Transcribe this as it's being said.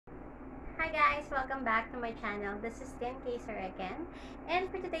guys! Welcome back to my channel. This is Tim Kaser again. And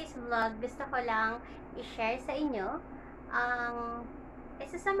for today's vlog, gusto ko lang i-share sa inyo ang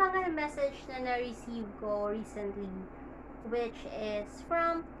isa sa mga message na na-receive ko recently, which is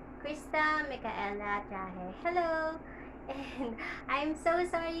from Krista Micaela Trahe. Hello! And I'm so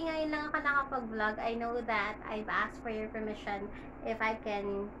sorry ngayon lang ako nakapag-vlog. I know that I've asked for your permission if I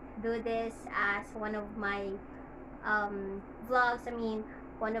can do this as one of my vlogs.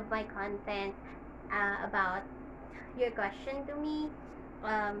 One of my content about your question to me.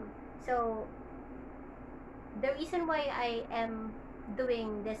 So the reason why I am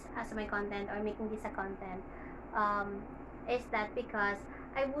doing this as my content or making this a content is that because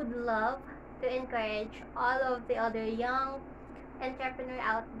I would love to encourage all of the other young entrepreneur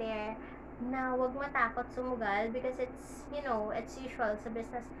out there na wag matakot sumugal, because it's usual sa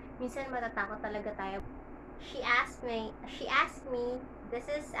business, minsan matatakot talaga tayo. She asked me, this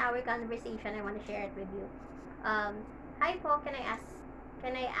is our conversation, I want to share it with you. Hi po, can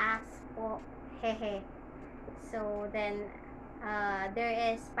I ask po, hehe. So then, there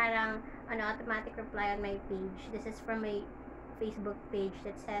is parang an automatic reply on my page. This is from my Facebook page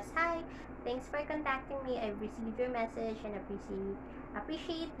that says, "Hi, thanks for contacting me. I've received your message and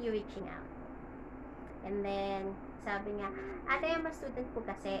appreciate you reaching out." And then, sabi niya, "Ate, I'm a student po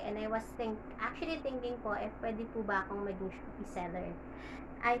kasi, and I was actually thinking po if pwede po ba akong maging Shopee seller."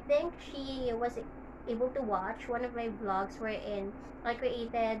 I think she was able to watch one of my vlogs wherein I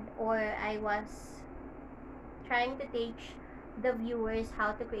created, or I was trying to teach the viewers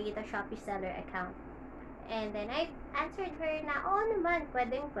how to create a Shopee seller account. And then I answered her na, "Oo naman,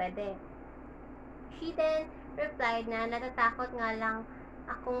 pwede." She then replied na natatakot nga lang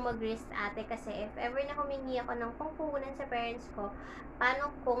akong mag-risk, ate, kasi if ever na humingi ako ng pangpuhunan sa parents ko, paano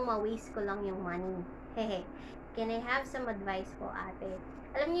kung ma-waste ko lang yung money? Hehe. Can I have some advice po, ate?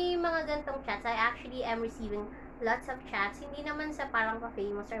 Alam niyo yung mga gantong chats, I actually am receiving lots of chats, hindi naman sa parang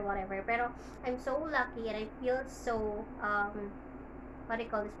pa-famous or whatever, pero I'm so lucky and I feel so, what do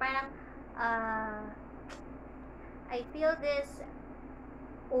you call this? Parang, I feel this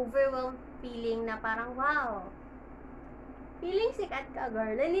overwhelmed feeling na parang, wow, feeling sikat ka,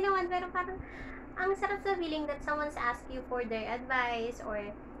 girl. Hindi naman, pero parang ang sarap sa feeling that someone's ask you for their advice, or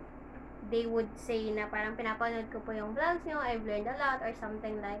they would say na parang pinapanood ko po yung vlogs nyo, I've learned a lot, or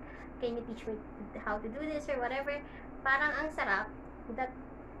something like, can you teach me how to do this, or whatever. Parang ang sarap that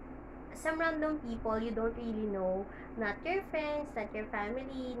some random people you don't really know, not your friends, not your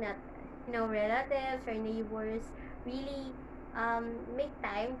family, not relatives or neighbors, really make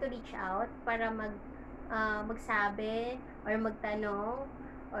time to reach out para magsabi or magtanong,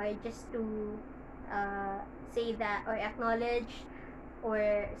 or just to say that, or acknowledge, or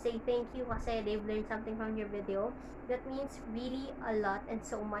say thank you kasi they've learned something from your video. That means really a lot and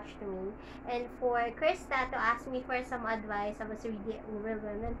so much to me. And for Krista to ask me for some advice, I was really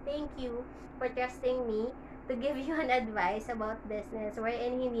overwhelmed. And thank you for trusting me to give you an advice about business,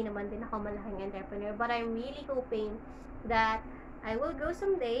 wherein hindi naman din ako malaking entrepreneur, but I'm really hoping that I will grow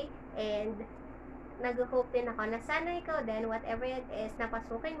someday, and nag-hope din ako na sana ikaw din, whatever it is na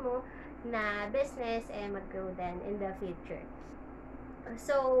pasukin mo na business, mag-grow din in the future.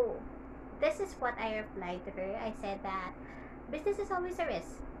 So, this is what I replied to her. I said that business is always a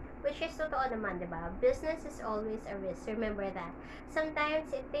risk, which is totoo naman, diba? Business is always a risk. Remember that.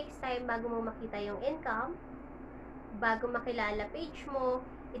 Sometimes, it takes time bago mo makita yung income, bago makilala page mo.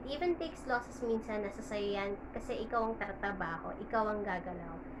 It even takes losses minsan, nasa sayo yan, kasi ikaw ang tatrabaho, ikaw ang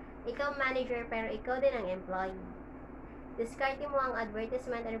gagalaw. Ikaw manager, pero ikaw din ang employee. Diskarte mo ang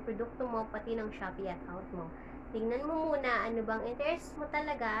advertisement at produkto mo, pati ng Shopee account mo. Tingnan mo muna ano bang interest mo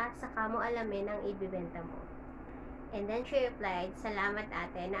talaga, saka mo alamin ang ibibenta mo. And then she replied, "Salamat,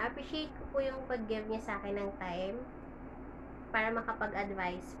 ate. Na-appreciate ko po yung pag-give niya sa akin ng time para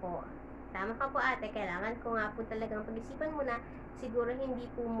makapag-advise po. Tama ka po, ate. Kailangan ko nga po talagang pag-isipan muna. Siguro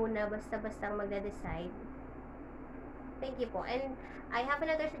hindi po muna basta-bastang magde-decide." Thank you po. And I have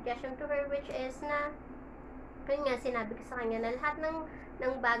another suggestion to her, which is na, yun nga, sinabi ko sa kanya na lahat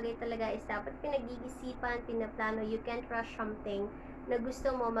ng bagay talaga is dapat pinag-iisipan, pinaplano. You can't rush something na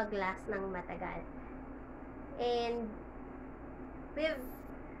gusto mo mag-last ng matagal. And we've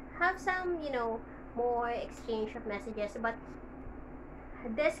have some, more exchange of messages, but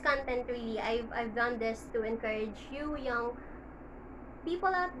this content really, I've done this to encourage you young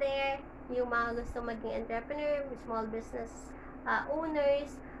people out there, yung mga gusto maging entrepreneur, small business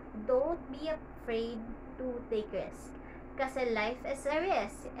owners. Don't be afraid to take risk, kasi life is a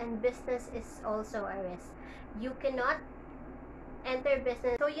risk and business is also a risk. You cannot enter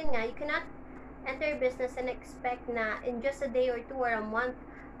business, so yun nga, you cannot enter business and expect na in just a day or two or a month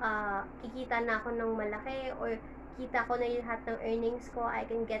kikita na ako ng malaki, or kita ko na yung lahat ng earnings ko, I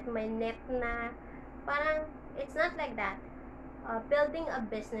can get my net na. Parang, it's not like that. Building a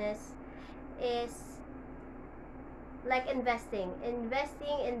business is like investing in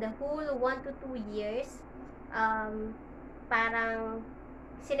the whole 1 to 2 years. Parang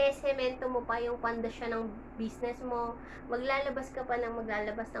sinesemento mo pa yung pundasyon ng business mo, maglalabas ka pa ng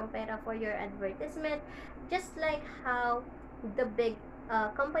maglalabas ng pera for your advertisement, just like how the big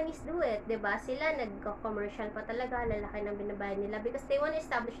companies do it, 'di ba? Sila nagko-commercial pa talaga, lalaki ng binabayad nila because they want to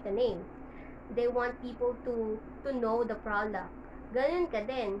establish the name. They want people to know the product. Ganun ka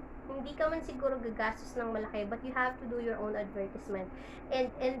din. Hindi ka man siguro gagastos ng malaki, but you have to do your own advertisement.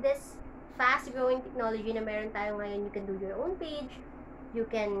 And in this fast-growing technology na meron tayo ngayon, you can do your own page. You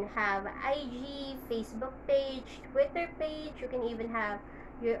can have IG, Facebook page, Twitter page. You can even have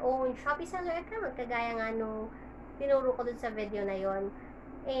your own Shopee seller account, kagaya nga nung tinuro ko dun sa video na yon.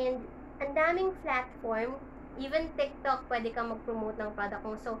 And ang daming platform, even TikTok, pwede kang mag-promote ng product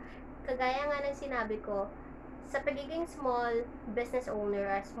mo. So, kagaya nga ng sinabi ko, sa pagiging small business owner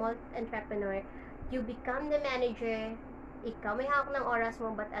or small entrepreneur, you become the manager, ikaw may hawak ng oras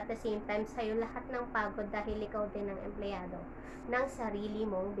mo, but at the same time, sa'yo lahat ng pagod dahil ikaw din ang empleyado ng sarili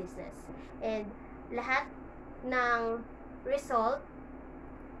mong business. And lahat ng result,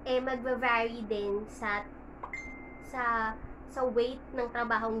 magva-vary din sa weight ng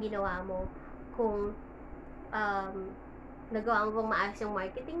trabahong ginawa mo. Kung nagawa mo bang maayos yung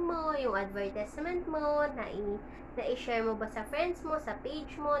marketing mo, yung advertisement mo, na-i-share mo ba sa friends mo, sa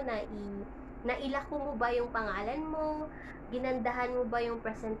page mo, nailako mo ba yung pangalan mo, ginandahan mo ba yung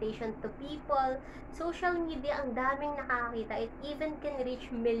presentation to people. Social media, ang daming nakakita. It even can reach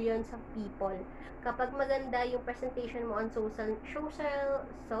millions of people. Kapag maganda yung presentation mo on social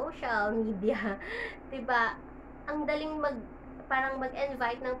media, diba, ang daling parang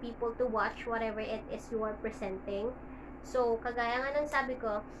mag-invite ng people to watch whatever it is you are presenting. So, kagaya nga ng sabi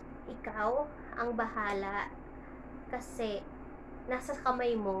ko, ikaw ang bahala kasi nasa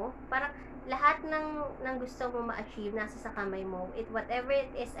kamay mo. Parang lahat ng gusto mo ma-achieve nasa sa kamay mo. Whatever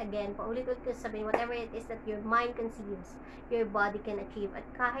it is, again, paulit-ulit ko sabihin, whatever it is that your mind conceives, your body can achieve. At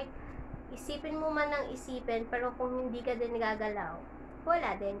kahit isipin mo man ng isipin, pero kung hindi ka din nagagalaw, wala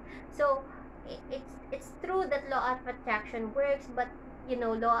din. So, it's true that law of attraction works, but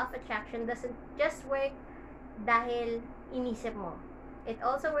law of attraction doesn't just work dahil inisip mo. It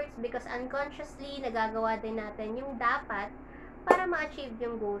also works because unconsciously nagagawa din natin yung dapat para ma-achieve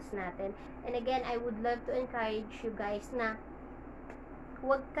yung goals natin. And again, I would love to encourage you guys na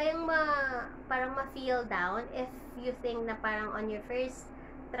huwag kayong parang ma-feel down if you think na parang on your first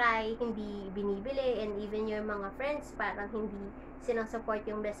try, hindi binibili, and even your mga friends parang hindi sinasupport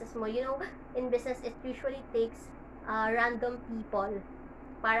yung business mo. In business, it usually takes random people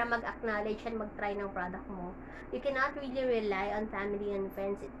para mag-acknowledge and mag-try ng product mo. You cannot really rely on family and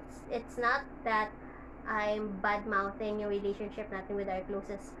friends. It's not that I'm bad-mouthing yung relationship natin with our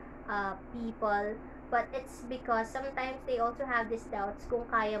closest people, but it's because sometimes they also have these doubts kung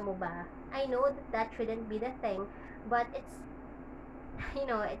kaya mo ba. I know that shouldn't be the thing, but it's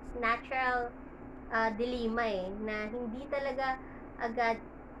it's natural dilemma na hindi talaga agad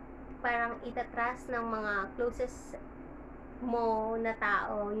parang itatrust ng mga closest mo na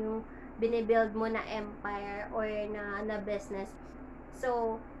tao yung binibuild mo na empire or na business.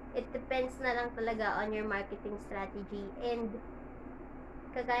 So, it depends na lang talaga on your marketing strategy. And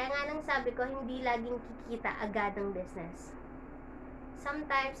kagaya nga ng sabi ko, hindi laging kikita agad ang business.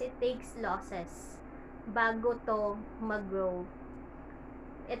 Sometimes it takes losses bago to mag-grow.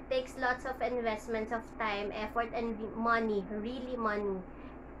 It takes lots of investments of time, effort, and money, really money,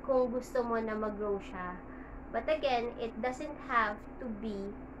 kung gusto mo na mag-grow siya. But again, it doesn't have to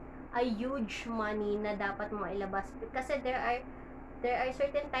be a huge money na dapat mo ilabas. Kasi there are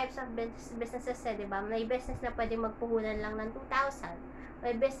certain types of businesses, diba? May business na pwede magpuhunan lang ng 2,000.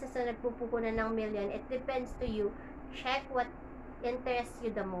 May business na nagpupuhunan ng million. It depends to you. Check what interests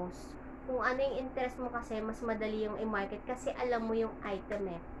you the most. Kung ano yung interest mo kasi, mas madali yung i-market kasi alam mo yung item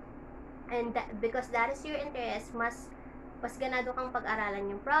And because that is your interest, mas ganado kang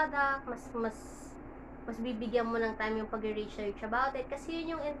pag-aralan yung product, mas bibigyan mo ng time yung pag-research about it kasi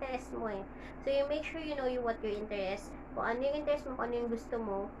yun yung interest mo So, you make sure you know what your interest, kung ano yung interest mo, kung ano yung gusto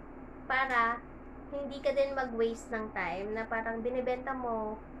mo, para hindi ka din mag-waste ng time na parang binibenta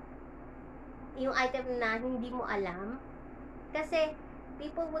mo yung item na hindi mo alam. Kasi,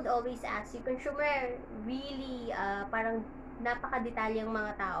 people would always ask you, consumer really parang napaka-detalyang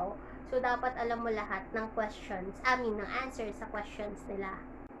mga tao. So, dapat alam mo lahat ng ng answers sa questions nila.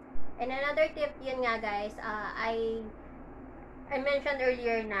 And another tip, yun nga guys, I I mentioned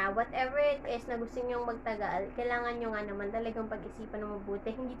earlier na whatever it is na gusto nyong magtagal, kailangan nyo nga naman talagang pag-isipan ng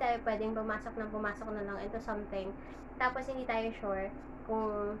mabuti. Hindi tayo pwedeng pumasok na lang into something, tapos hindi tayo sure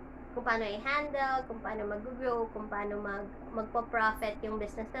kung paano i-handle, kung paano mag-grow, kung paano magpo-profit yung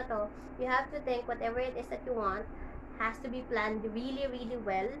business na to. You have to think whatever it is that you want has to be planned really, really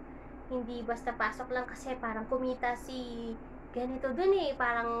well. Hindi basta pasok lang kasi parang kumita si ganito dun eh,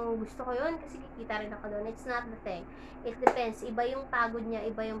 parang gusto ko yun kasi kikita rin ako dun. It's not the thing. It depends. Iba yung pagod niya,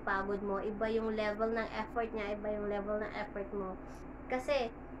 iba yung pagod mo, iba yung level ng effort niya, iba yung level ng effort mo.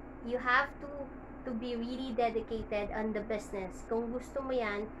 Kasi you have to be really dedicated on the business. Kung gusto mo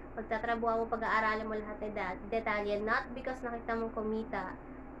yan, pagtatrabuhan mo, pag-aaralan mo lahat ng detalye, not because nakita mong kumita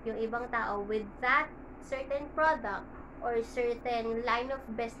yung ibang tao with that certain product or certain line of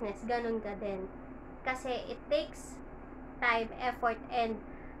business, ganun ka din. Kasi it takes time, effort, and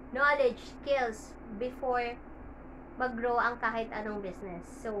knowledge, skills before mag-grow ang kahit anong business.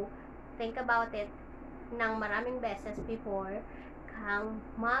 So, think about it ng maraming beses before kang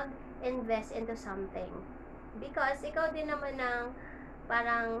mag-invest into something. Because ikaw din naman ng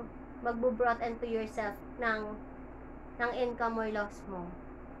parang magbo-brought into yourself ng income or loss mo.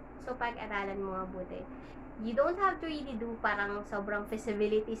 So, pag-aralan mo mabuti. You don't have to really do parang sobrang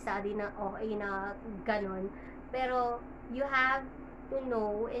feasibility study na okay na ganun. Pero, you have to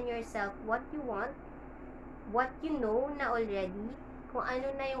know in yourself what you want, what you know na already, kung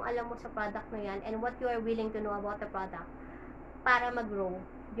ano na yung alam mo sa product na yan, and what you are willing to know about the product para mag-grow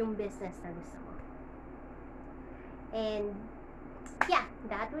yung business na gusto mo. And, yeah,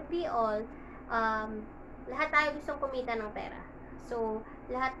 that would be all. Lahat tayo gustong kumita ng pera. So,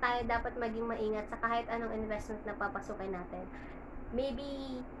 lahat tayo dapat maging maingat sa kahit anong investment na papasukin natin.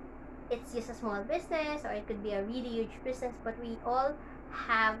 Maybe, it's just a small business or it could be a really huge business, but we all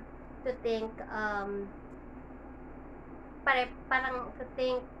have to think parang to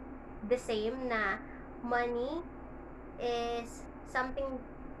think the same na money is something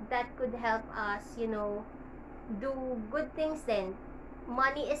that could help us, do good things then.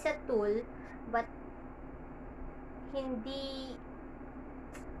 Money is a tool, but hindi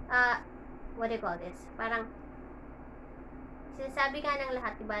what do you call this? Parang sinasabi nga ng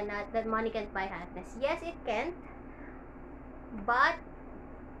lahat, diba, na that money can't buy happiness. Yes, it can. But,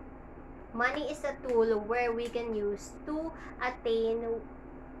 money is a tool where we can use to attain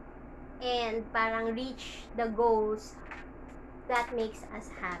and parang reach the goals that makes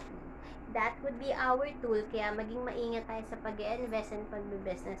us happy. That would be our tool. Kaya maging maingat tayo sa pag-invest and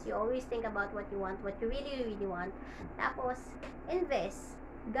pag-business. You always think about what you want, what you really, really want. Tapos, invest.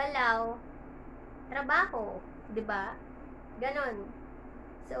 Galaw. Trabaho. Diba? Ganon.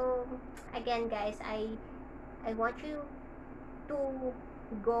 So, again guys, I want you to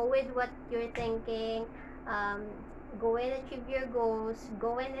go with what you're thinking. Go and achieve your goals.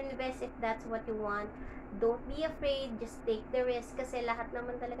 Go and invest if that's what you want. Don't be afraid. Just take the risk. Kasi lahat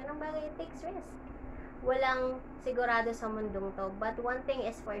naman talaga ng bagay takes risk. Walang sigurado sa mundong to. But one thing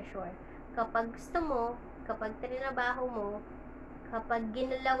is for sure. Kapag gusto mo, kapag trinabaho mo, kapag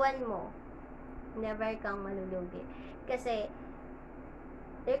ginalawan mo, never kang malulugi. Kasi,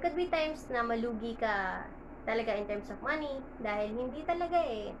 there could be times na malugi ka talaga in terms of money, dahil hindi talaga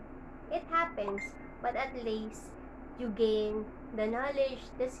eh. It happens, but at least, you gain the knowledge,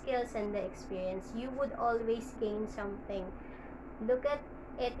 the skills, and the experience. You would always gain something. Look at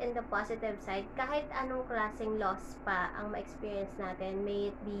it in the positive side. Kahit anong klaseng loss pa ang ma-experience natin,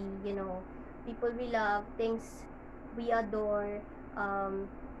 may it be, people we love, things we adore,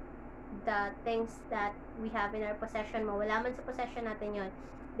 the things that we have in our possession, mawala man sa possession natin yon,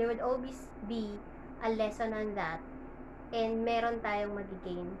 there would always be a lesson on that, and meron tayong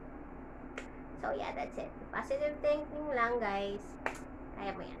magigain. So yeah, that's it. Positive thinking lang, guys.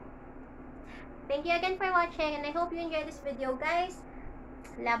 Kaya mo yan. Thank you again for watching, and I hope you enjoyed this video, guys.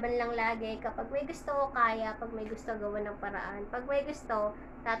 Laban lang lagi. Kapag may gusto, kaya. Pag may gusto, gawa ng paraan. Pag may gusto,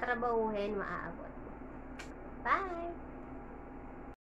 tatrabahuhin, maaabot. Bye!